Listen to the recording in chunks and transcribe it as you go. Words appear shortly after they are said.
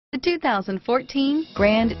The 2014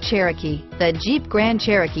 Grand Cherokee. The Jeep Grand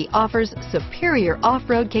Cherokee offers superior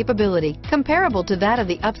off-road capability comparable to that of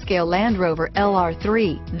the upscale Land Rover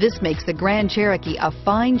LR3. This makes the Grand Cherokee a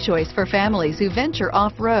fine choice for families who venture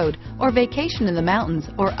off-road or vacation in the mountains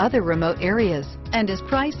or other remote areas, and is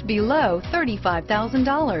priced below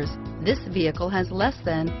 $35,000. This vehicle has less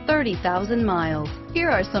than 30,000 miles. Here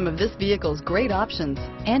are some of this vehicle's great options: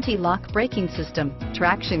 anti-lock braking system,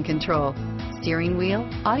 traction control, steering wheel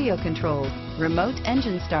audio controls, remote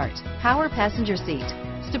engine start, power passenger seat,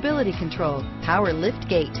 stability control, power lift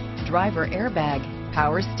gate, driver airbag,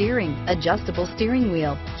 power steering, adjustable steering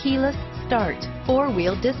wheel, keyless start,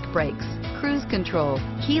 four-wheel disc brakes, cruise control,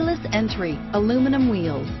 keyless entry, aluminum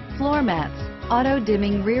wheels, floor mats,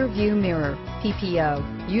 auto-dimming rear view mirror,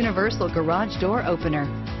 PPO, universal garage door opener,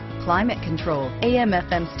 climate control,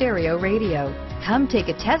 AM/FM stereo radio. Come take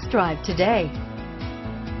a test drive today.